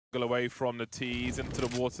away from the tees into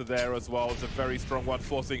the water there as well. It's a very strong one,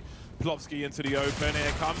 forcing Plopsky into the open.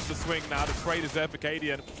 Here comes the swing now. The trade is there for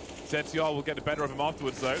Cadian. ZTR will get the better of him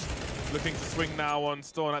afterwards though. Looking to swing now on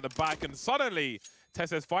Storm at the back, and suddenly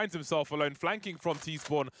TeSeS finds himself alone, flanking from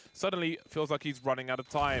T-Spawn. Suddenly feels like he's running out of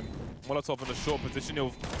time. Molotov in a short position. He'll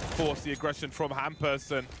force the aggression from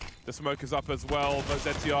Hampus, and the smoke is up as well, but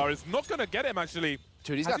ZTR is not going to get him actually.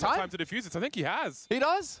 Dude, he's got time to defuse it. I think he has. He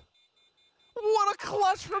does? What a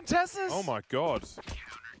clutch from TeSeS! Oh my god.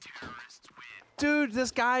 Dude,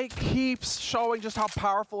 this guy keeps showing just how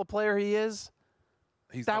powerful a player he is.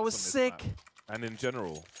 That was sick. And in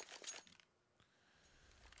general.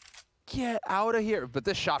 Get out of here. But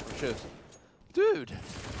this shot for shoes. Dude,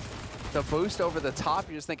 the boost over the top,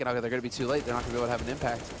 you're just thinking, okay, they're going to be too late. They're not going to be able to have an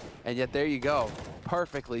impact. And yet there you go.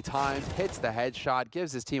 Perfectly timed, hits the headshot,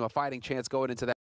 gives his team a fighting chance going into that.